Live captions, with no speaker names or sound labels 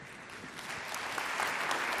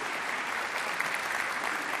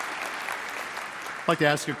I'd like to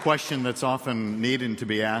ask a question that's often needing to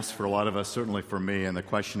be asked for a lot of us, certainly for me, and the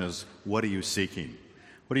question is, what are you seeking?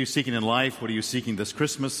 What are you seeking in life? What are you seeking this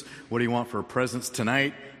Christmas? What do you want for presents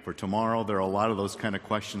tonight, for tomorrow? There are a lot of those kind of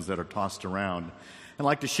questions that are tossed around. I'd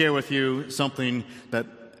like to share with you something that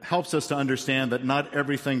helps us to understand that not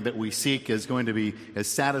everything that we seek is going to be as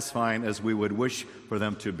satisfying as we would wish for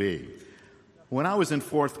them to be. When I was in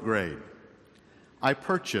fourth grade, I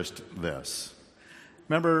purchased this.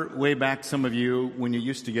 Remember way back, some of you, when you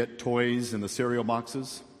used to get toys in the cereal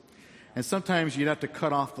boxes? And sometimes you'd have to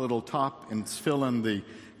cut off the little top and fill in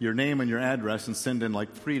your name and your address and send in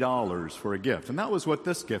like $3 for a gift. And that was what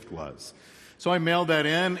this gift was. So I mailed that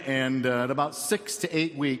in, and at about 6 to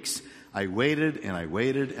 8 weeks, I waited and I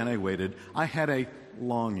waited and I waited. I had a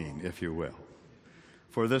longing, if you will,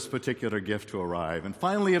 for this particular gift to arrive. And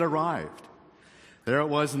finally it arrived. There it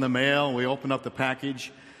was in the mail. We opened up the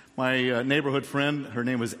package. My neighborhood friend, her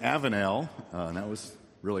name was Avenel, and that was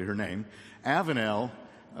really her name. Avenel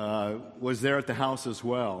was there at the house as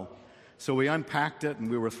well. So we unpacked it,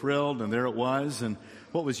 and we were thrilled, and there it was. And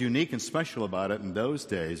what was unique and special about it in those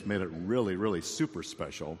days, made it really, really super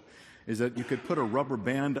special, is that you could put a rubber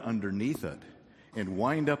band underneath it and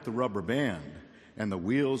wind up the rubber band, and the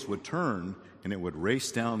wheels would turn, and it would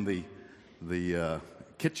race down the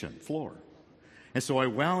kitchen floor. And so I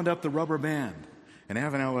wound up the rubber band. And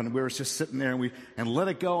Avenel and we were just sitting there, and let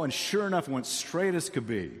it go, and sure enough, it went straight as could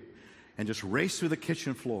be, and just raced through the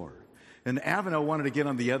kitchen floor. And Avenel wanted to get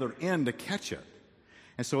on the other end to catch it.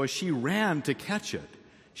 And so as she ran to catch it,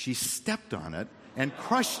 she stepped on it and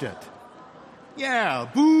crushed it. Yeah,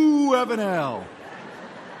 boo, Avenel!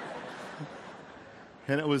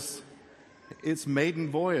 And it was its maiden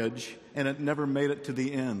voyage, and it never made it to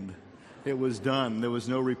the end. It was done. There was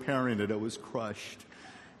no repairing it. It was crushed.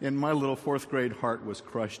 And my little fourth grade heart was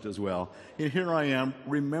crushed as well. And here I am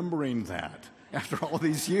remembering that after all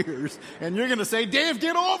these years. And you're going to say, Dave,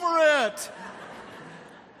 get over it!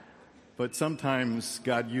 But sometimes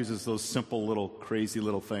God uses those simple little crazy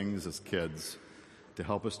little things as kids to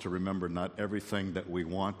help us to remember not everything that we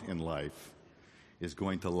want in life is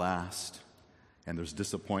going to last. And there's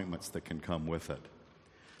disappointments that can come with it.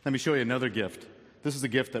 Let me show you another gift. This is a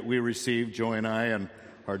gift that we received, Joy and I, and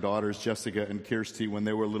our daughters Jessica and Kirsty, when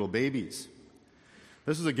they were little babies.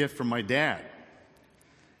 This is a gift from my dad.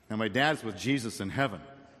 Now, my dad's with Jesus in heaven.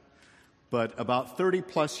 But about 30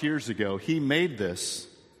 plus years ago, he made this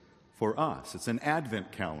for us. It's an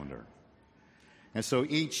Advent calendar. And so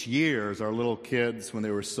each year, as our little kids, when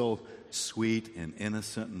they were so sweet and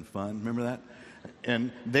innocent and fun, remember that?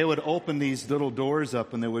 And they would open these little doors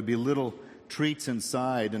up, and there would be little treats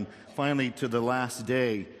inside. And finally, to the last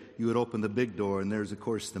day, you would open the big door, and there's, of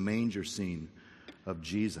course, the manger scene of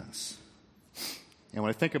Jesus. And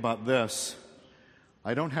when I think about this,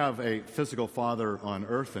 I don't have a physical father on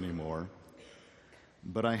earth anymore,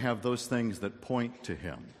 but I have those things that point to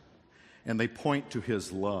him, and they point to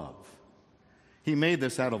his love. He made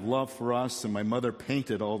this out of love for us, and my mother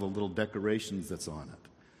painted all the little decorations that's on it.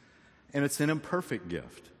 And it's an imperfect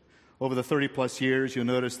gift. Over the 30-plus years, you'll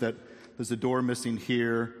notice that there's a door missing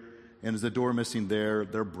here, and there's a door missing there.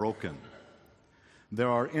 They're broken. There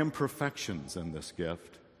are imperfections in this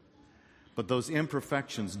gift, but those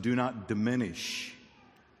imperfections do not diminish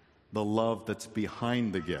the love that's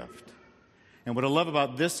behind the gift. And what I love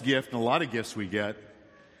about this gift, and a lot of gifts we get,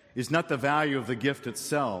 is not the value of the gift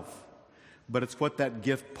itself, but it's what that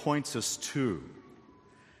gift points us to.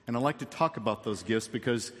 And I like to talk about those gifts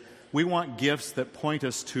because we want gifts that point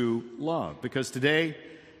us to love. Because today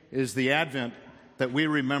is the Advent that we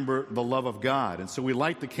remember the love of God. And so we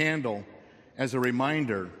light the candle as a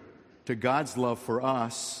reminder to God's love for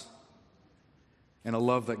us and a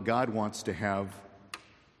love that God wants to have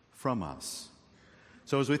from us.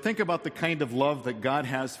 So as we think about the kind of love that God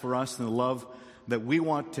has for us and the love that we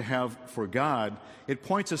want to have for God, it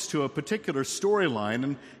points us to a particular storyline.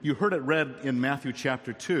 And you heard it read in Matthew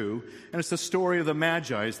chapter 2, and it's the story of the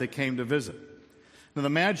Magi as they came to visit. Now, the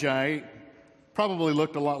Magi probably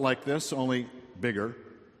looked a lot like this, only bigger.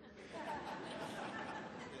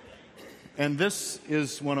 And this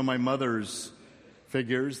is one of my mother's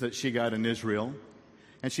figures that she got in Israel.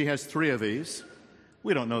 And she has 3 of these.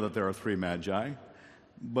 We don't know that there are 3 Magi,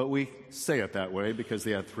 but we say it that way because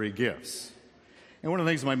they had 3 gifts. And one of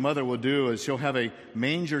the things my mother will do is she'll have a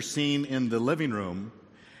manger scene in the living room,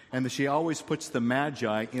 and she always puts the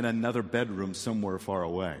Magi in another bedroom somewhere far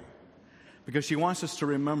away, because she wants us to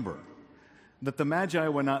remember that the Magi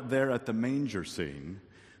were not there at the manger scene.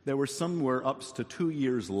 They were somewhere up to 2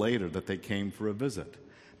 years later that they came for a visit.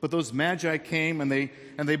 But those Magi came, and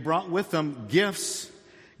they brought with them gifts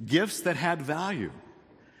that had value.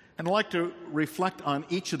 And I'd like to reflect on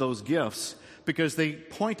each of those gifts because they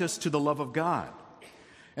point us to the love of God.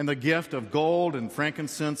 And the gift of gold and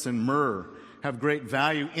frankincense and myrrh have great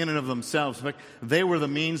value in and of themselves. In fact, they were the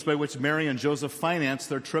means by which Mary and Joseph financed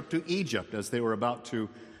their trip to Egypt as they were about to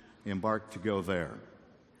embark to go there.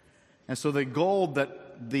 And so the gold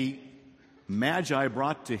that the Magi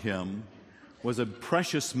brought to him was a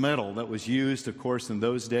precious metal that was used, of course, in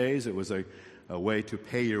those days. It was a way to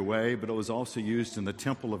pay your way, but it was also used in the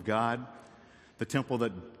temple of God, the temple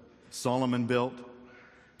that Solomon built.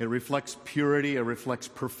 It reflects purity, it reflects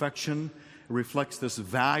perfection, it reflects this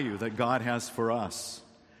value that God has for us.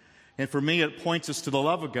 And for me, it points us to the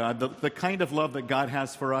love of God, the kind of love that God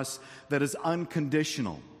has for us that is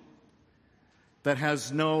unconditional, that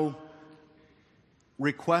has no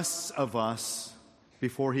requests of us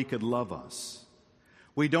before He could love us.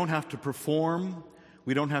 We don't have to perform.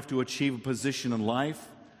 We don't have to achieve a position in life.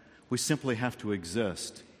 We simply have to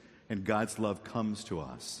exist, and God's love comes to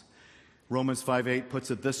us. Romans 5:8 puts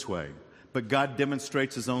it this way, but God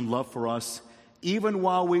demonstrates His own love for us even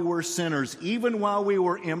while we were sinners, even while we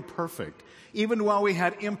were imperfect, even while we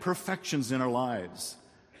had imperfections in our lives.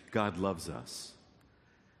 God loves us.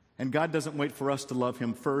 And God doesn't wait for us to love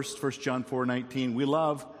Him first. 1 John 4:19, we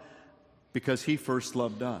love because He first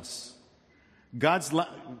loved us. God's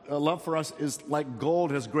love for us is like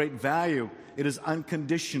gold, has great value. It is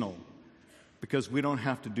unconditional because we don't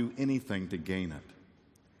have to do anything to gain it.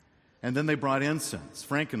 And then they brought incense,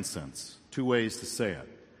 frankincense, two ways to say it.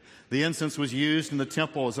 The incense was used in the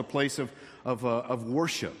temple as a place of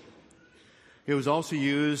worship. It was also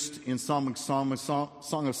used in Song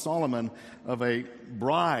of Solomon of a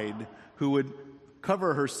bride who would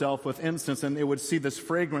cover herself with incense, and it would see this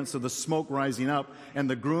fragrance of the smoke rising up, and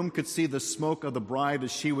the groom could see the smoke of the bride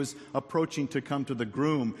as she was approaching to come to the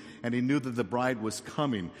groom, and he knew that the bride was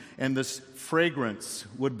coming. And this fragrance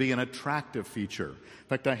would be an attractive feature. In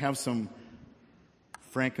fact, I have some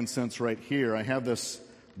frankincense right here. I have this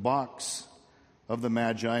box of the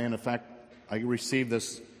Magi, and in fact, I received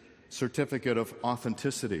this certificate of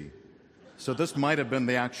authenticity. So this might have been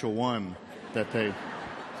the actual one that they...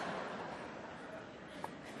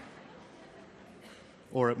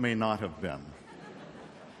 or it may not have been.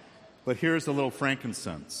 But here's a little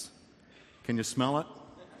frankincense. Can you smell it?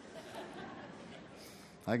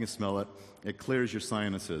 I can smell it. It clears your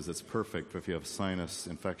sinuses. It's perfect if you have sinus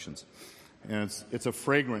infections. And it's a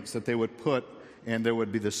fragrance that they would put, and there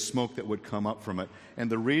would be this smoke that would come up from it.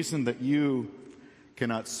 And the reason that you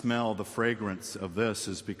cannot smell the fragrance of this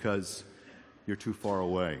is because you're too far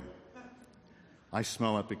away. I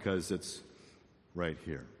smell it because it's right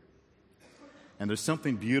here. And there's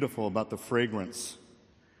something beautiful about the fragrance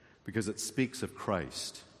because it speaks of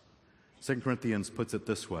Christ. 2 Corinthians puts it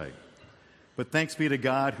this way, but thanks be to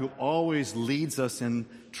God who always leads us in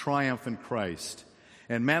triumph in Christ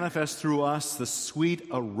and manifests through us the sweet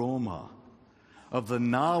aroma of the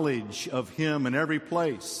knowledge of Him in every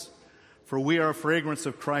place. For we are a fragrance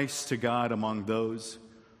of Christ to God among those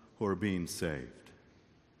who are being saved.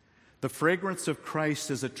 The fragrance of Christ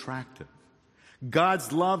is attractive.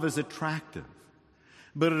 God's love is attractive.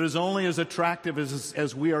 But it is only as attractive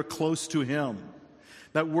as we are close to Him.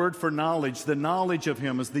 That word for knowledge, the knowledge of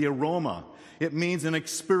Him, is the aroma. It means an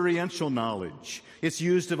experiential knowledge. It's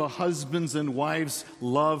used of a husband's and wife's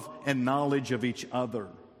love and knowledge of each other.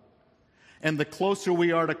 And the closer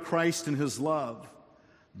we are to Christ and His love,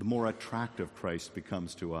 the more attractive Christ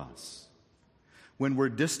becomes to us. When we're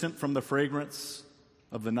distant from the fragrance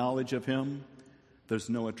of the knowledge of Him, there's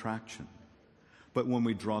no attraction. But when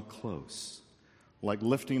we draw close, like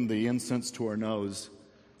lifting the incense to our nose,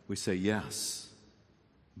 we say, yes,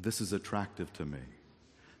 this is attractive to me.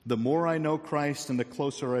 The more I know Christ and the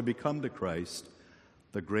closer I become to Christ,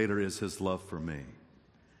 the greater is His love for me.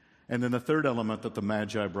 And then the third element that the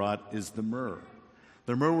Magi brought is the myrrh.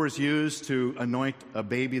 The myrrh was used to anoint a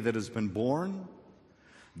baby that has been born.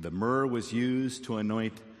 The myrrh was used to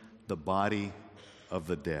anoint the body of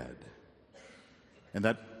the dead. And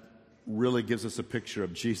that really gives us a picture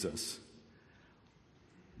of Jesus.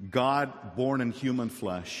 God born in human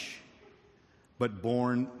flesh, but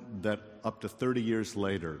born that up to 30 years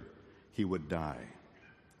later, He would die.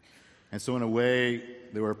 And so in a way,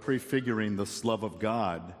 they were prefiguring this love of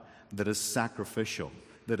God that is sacrificial,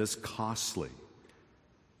 that is costly.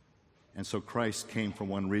 And so Christ came for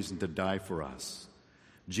one reason, to die for us.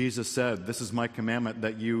 Jesus said, this is my commandment,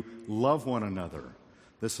 that you love one another.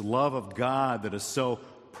 This love of God that is so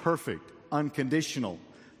perfect, unconditional,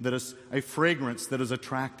 that is a fragrance that is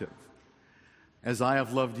attractive. As I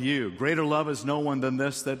have loved you. Greater love is no one than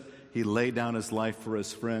this, that He laid down His life for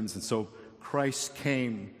His friends. And so Christ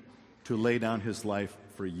came to lay down His life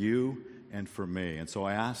for you and for me. And so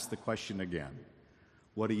I ask the question again,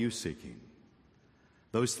 what are you seeking?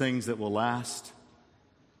 Those things that will last,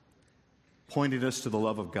 pointing us to the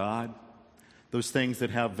love of God, those things that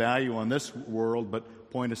have value on this world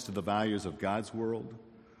but point us to the values of God's world,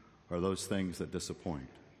 or those things that disappoint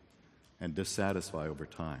and dissatisfy over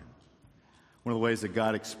time? One of the ways that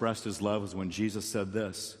God expressed his love was when Jesus said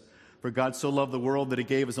this, "For God so loved the world that he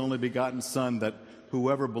gave his only begotten Son, that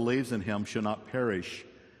whoever believes in him shall not perish,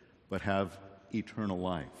 but have eternal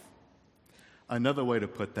life." Another way to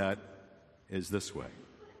put that is this way.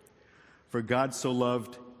 For God so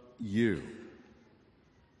loved you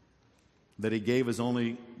that he gave his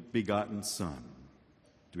only begotten Son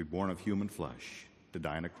to be born of human flesh, to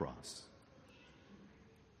die on a cross,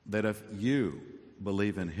 that if you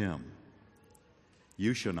believe in him,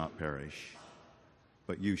 you shall not perish,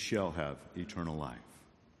 but you shall have eternal life.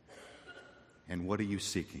 And what are you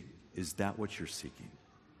seeking? Is that what you're seeking?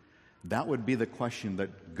 That would be the question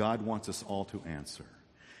that God wants us all to answer.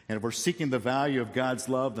 And if we're seeking the value of God's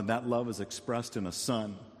love, then that love is expressed in a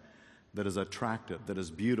Son that is attractive, that is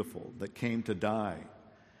beautiful, that came to die,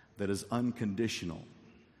 that is unconditional,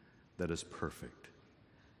 that is perfect.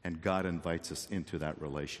 And God invites us into that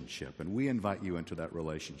relationship. And we invite you into that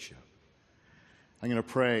relationship. I'm going to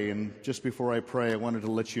pray, and just before I pray, I wanted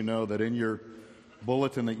to let you know that in your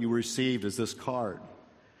bulletin that you received is this card.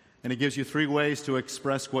 And it gives you 3 ways to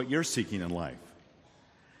express what you're seeking in life.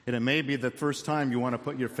 And it may be the first time you want to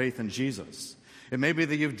put your faith in Jesus. It may be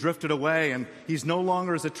that you've drifted away and he's no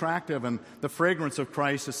longer as attractive and the fragrance of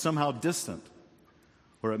Christ is somehow distant.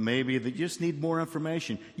 Or it may be that you just need more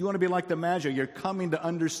information. You want to be like the Magi. You're coming to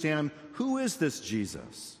understand, who is this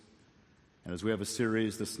Jesus? And as we have a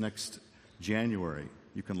series this next January,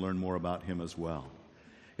 you can learn more about him as well.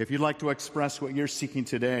 If you'd like to express what you're seeking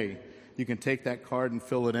today, you can take that card and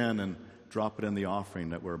fill it in and drop it in the offering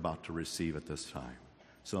that we're about to receive at this time.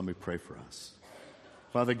 So let me pray for us.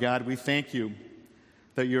 Father God, we thank you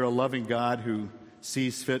that you're a loving God who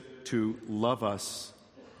sees fit to love us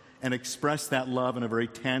and express that love in a very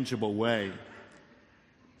tangible way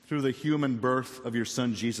through the human birth of your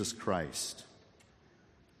Son, Jesus Christ.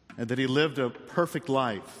 And that he lived a perfect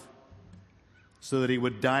life so that he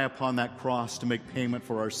would die upon that cross to make payment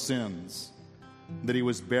for our sins, that he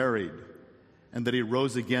was buried, and that he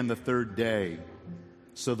rose again the 3rd day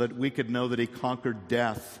so that we could know that he conquered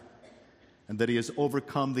death and that he has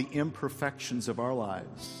overcome the imperfections of our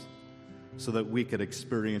lives so that we could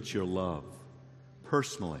experience your love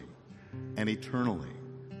personally and eternally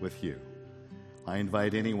with you. I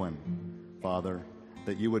invite anyone, Father,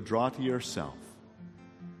 that you would draw to yourself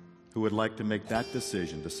who would like to make that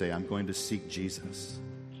decision to say, I'm going to seek Jesus.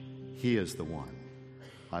 He is the one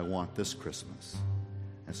I want this Christmas.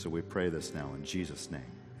 And so we pray this now in Jesus' name.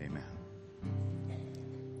 Amen.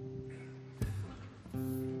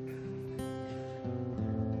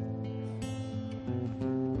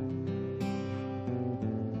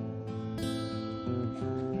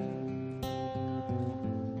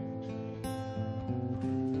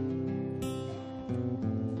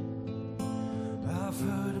 I've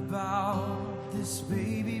heard about this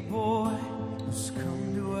baby boy who's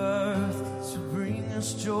come to earth to bring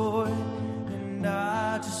us joy, and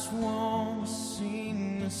I just want to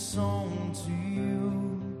sing a song to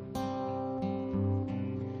you.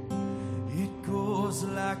 It goes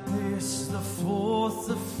like this: the 4th,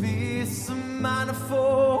 the 5th, the minor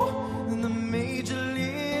 4, and the major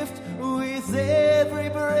lift. With every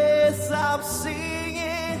breath I'm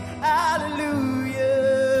singing hallelujah.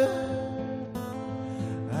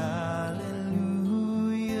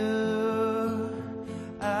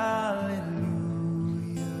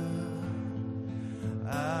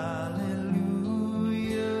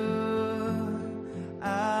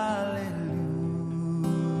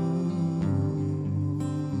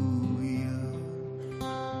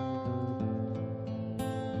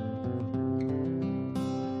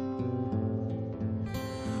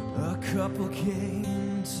 Couple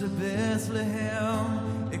came to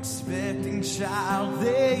Bethlehem, expecting child.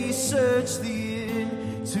 They searched the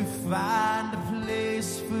inn to find a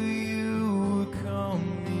place for you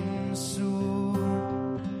coming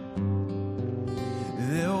soon.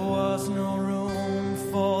 There was no room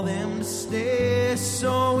for them to stay,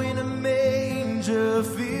 so in a manger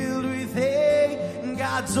filled with hay,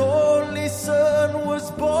 God's only Son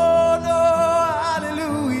was born. Oh,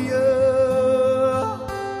 hallelujah.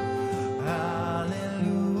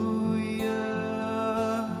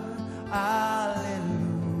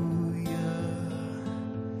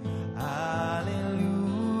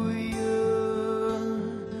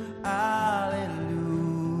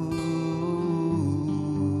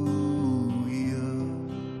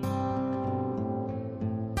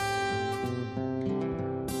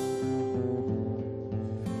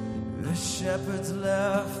 shepherds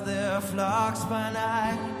left their flocks by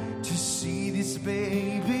night to see this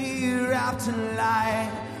baby wrapped in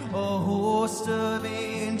light. A host of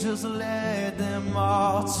angels led them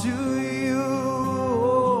all to you.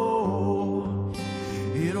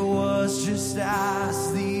 It was just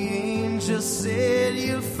as the angel said,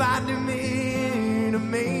 you'll find him in a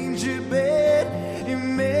manger bed,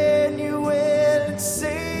 Emmanuel,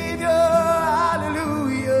 Savior. Hallelujah.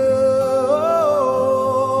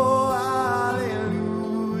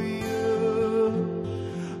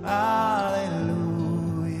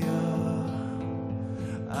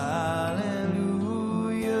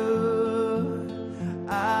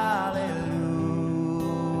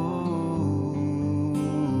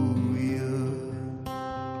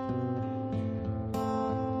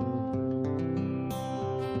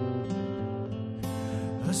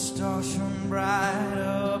 A star shone bright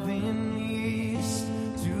up in the east.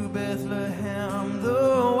 To Bethlehem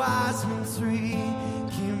the wise men three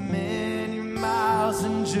came many miles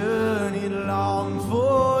and journeyed long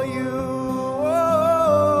for you.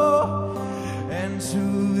 And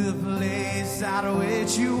to the place at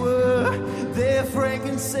which you were, their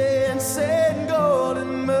frankincense and gold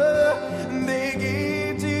and myrrh they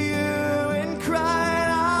gave to you and cried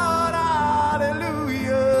out,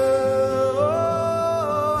 hallelujah.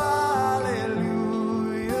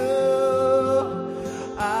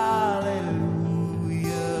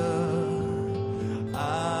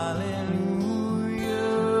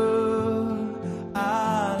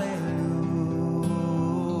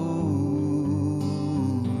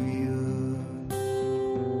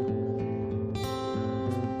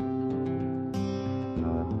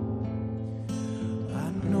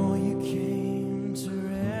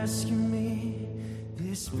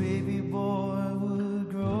 This baby boy would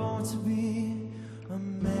grow to be a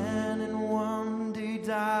man and one day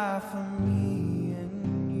die for me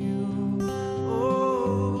and you.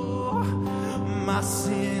 Oh, my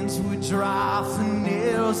sins would drop the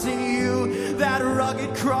nails in you. That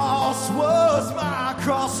rugged cross was my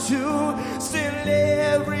cross too. Still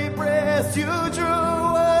every breath you drew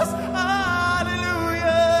was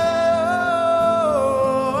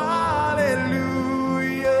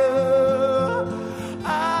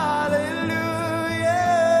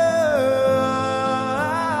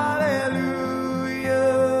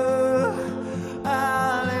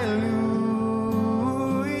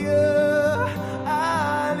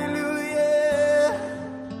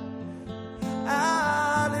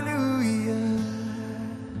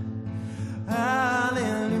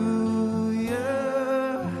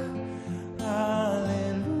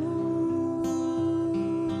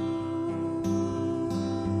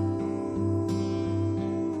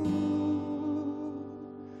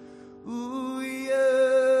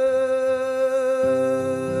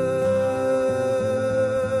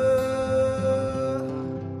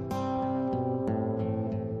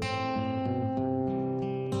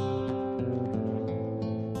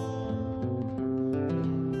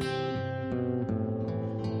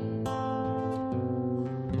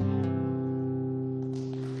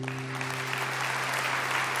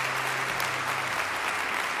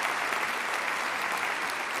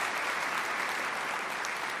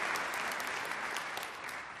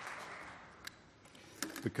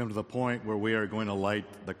We come to the point where we are going to light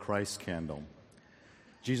the Christ candle.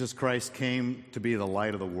 Jesus Christ came to be the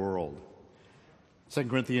light of the world. 2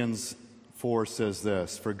 Corinthians 4 says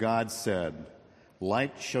this, "For God said,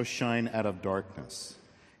 'Light shall shine out of darkness,'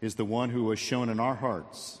 is the one who was shown in our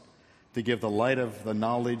hearts to give the light of the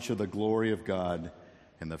knowledge of the glory of God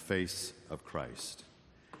in the face of Christ."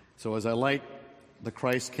 So as I light the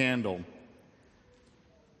Christ candle,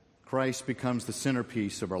 Christ becomes the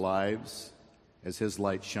centerpiece of our lives as his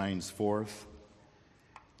light shines forth.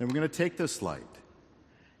 And we're going to take this light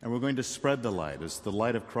and we're going to spread the light as the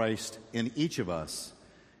light of Christ in each of us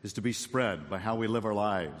is to be spread by how we live our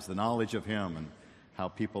lives, the knowledge of him, and how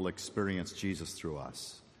people experience Jesus through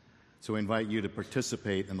us. So we invite you to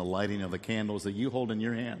participate in the lighting of the candles that you hold in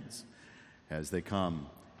your hands as they come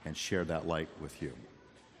and share that light with you.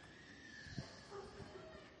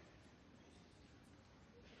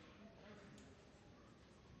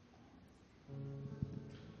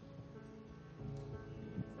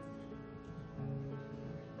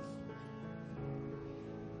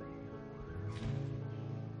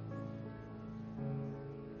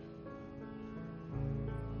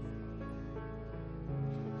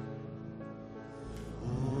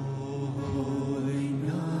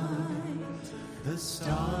 The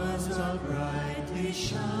stars are brightly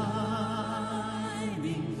shining.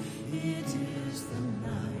 It is the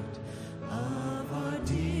night of our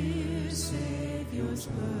dear Savior's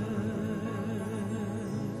birth.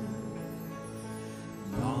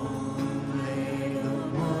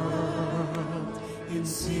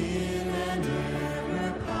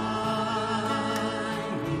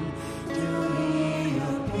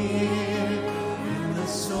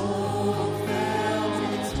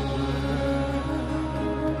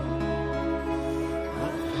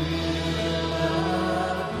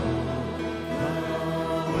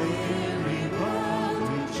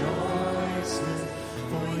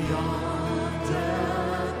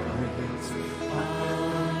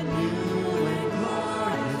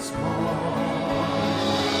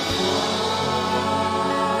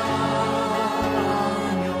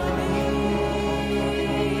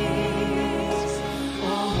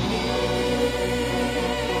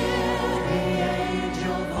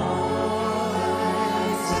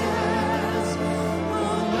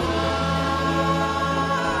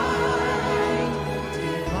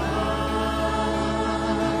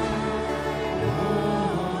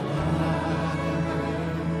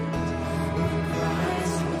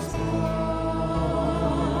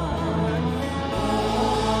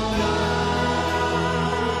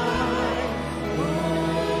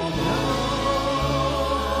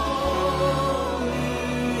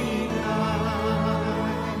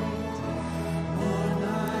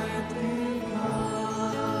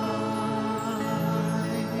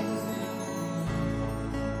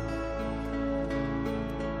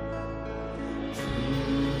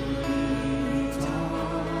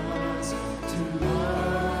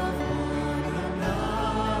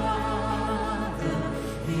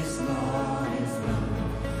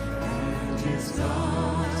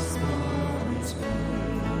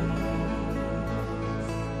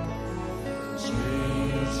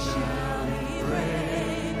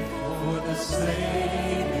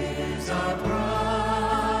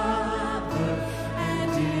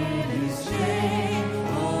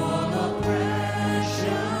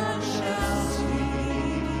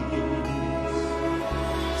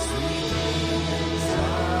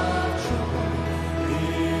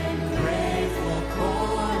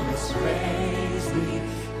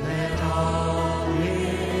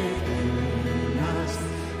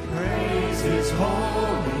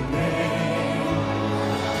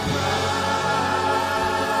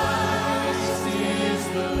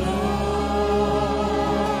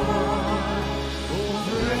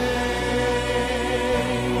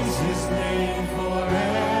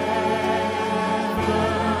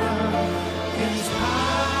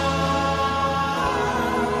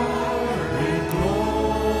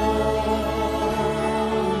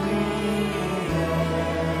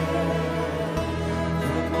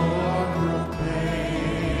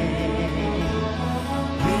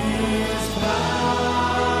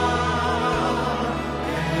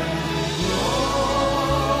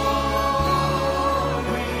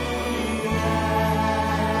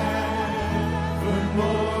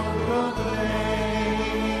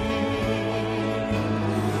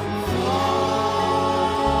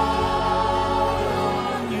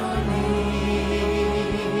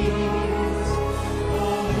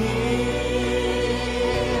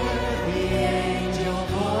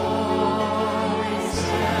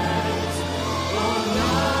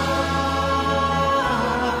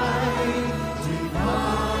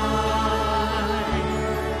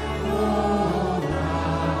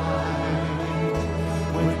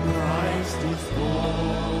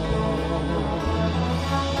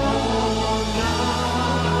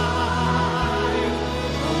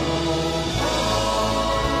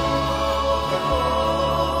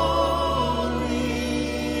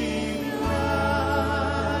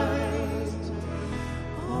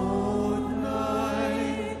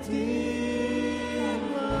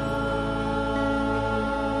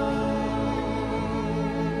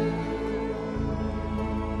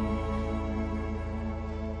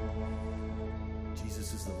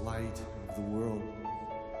 light of the world.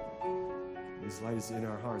 His light is in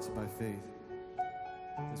our hearts by faith.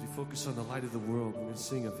 As we focus on the light of the world, we're going to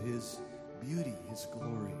sing of His beauty, His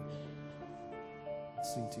glory.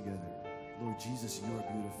 Let's sing together. Lord Jesus, you are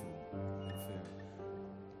beautiful and fair.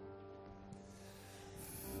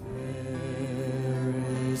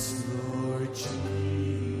 Fairest Lord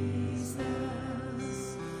Jesus,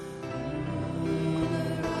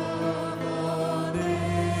 ruler of all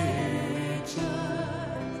nature,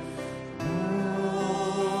 O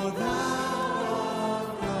thou of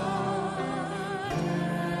God,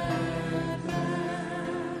 and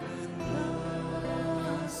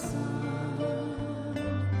the Son,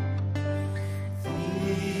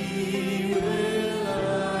 thee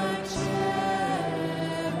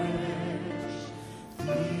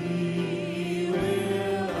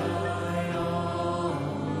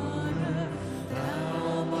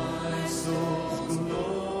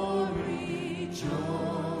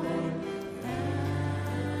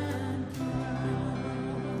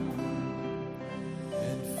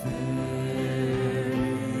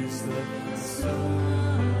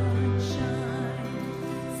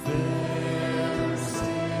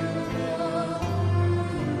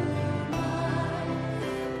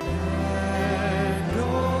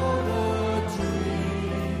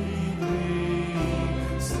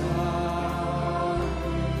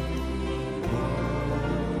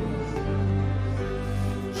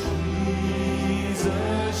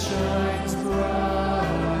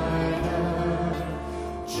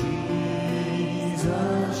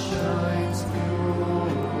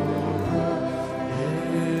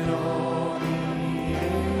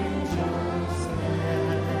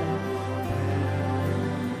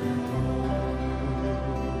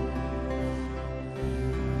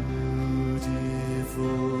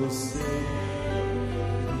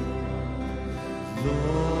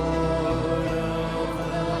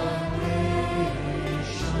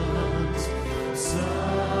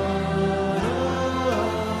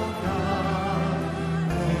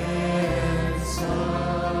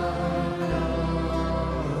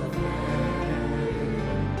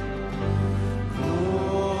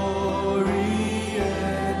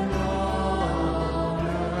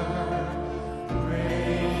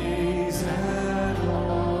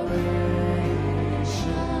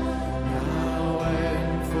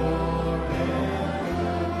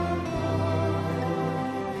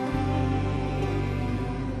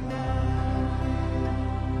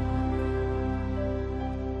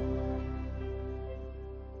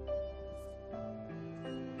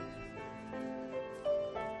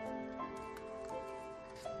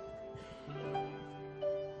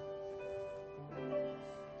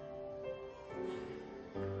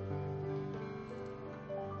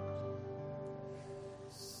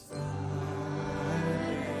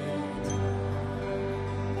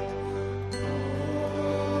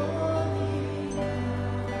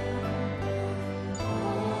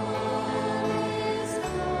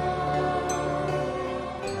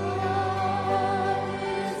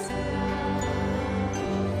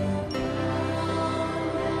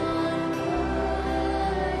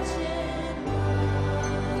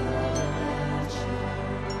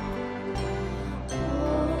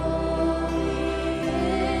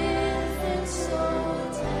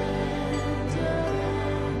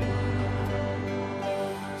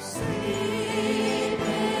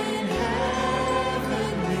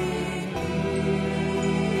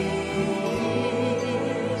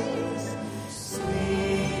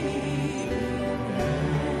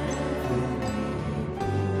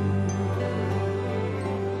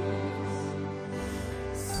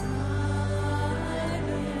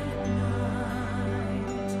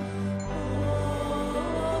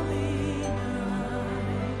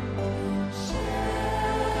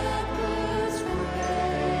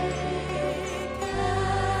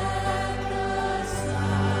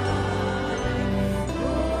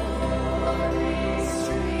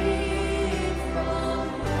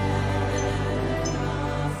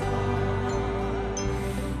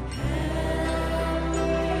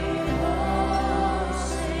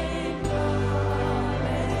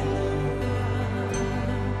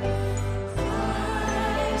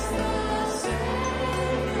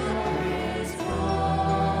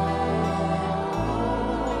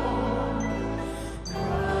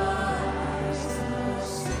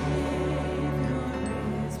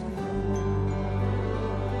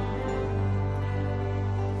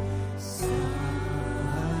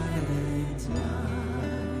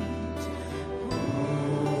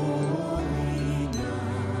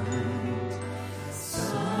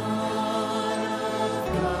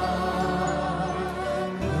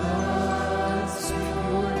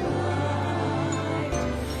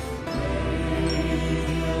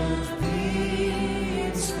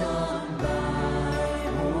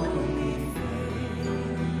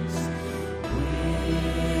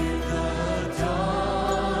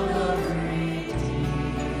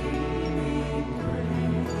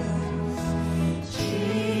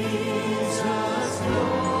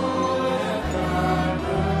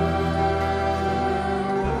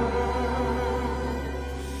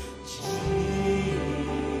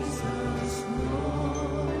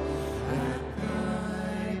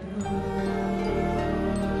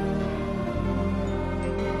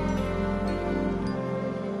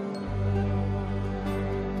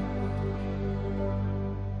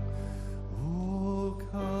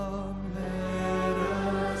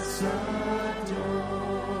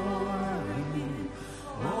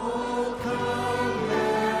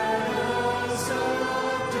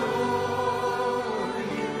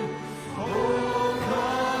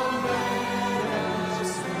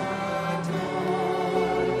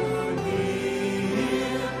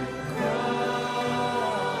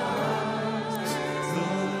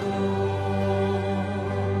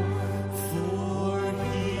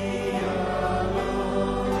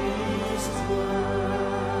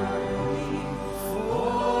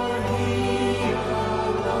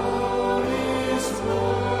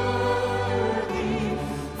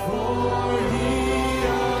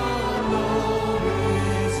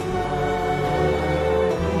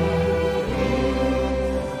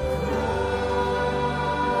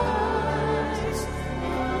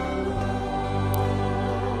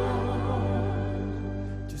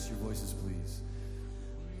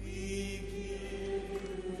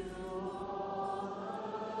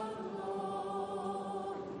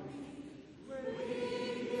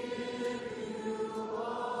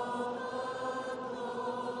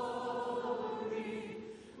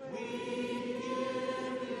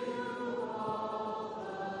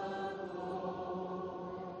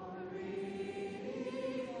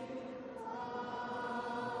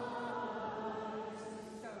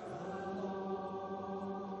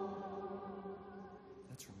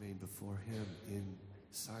Remain before him in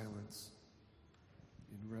silence,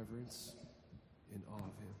 in reverence, in awe of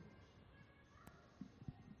him.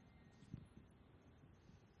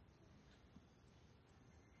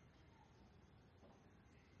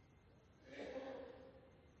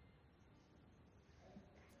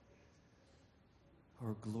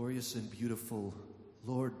 Our glorious and beautiful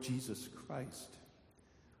Lord Jesus Christ,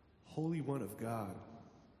 Holy One of God,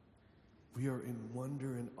 we are in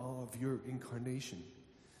wonder and awe of your incarnation.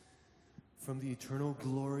 From the eternal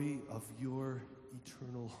glory of your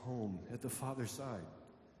eternal home at the Father's side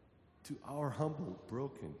to our humble,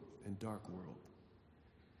 broken, and dark world.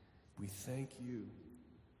 We thank you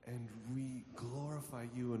and we glorify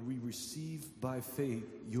you and we receive by faith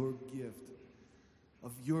your gift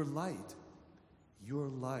of your light, your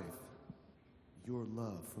life, your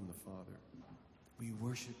love from the Father. We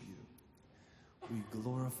worship you. We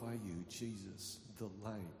glorify you, Jesus, the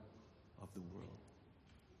light of the world.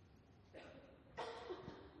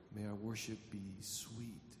 May our worship be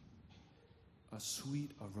sweet, a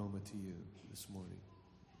sweet aroma to you this morning.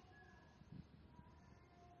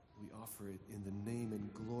 We offer it in the name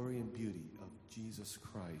and glory and beauty of Jesus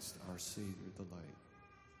Christ, our Savior, the light.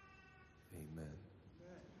 Amen.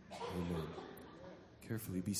 Amen. Carefully be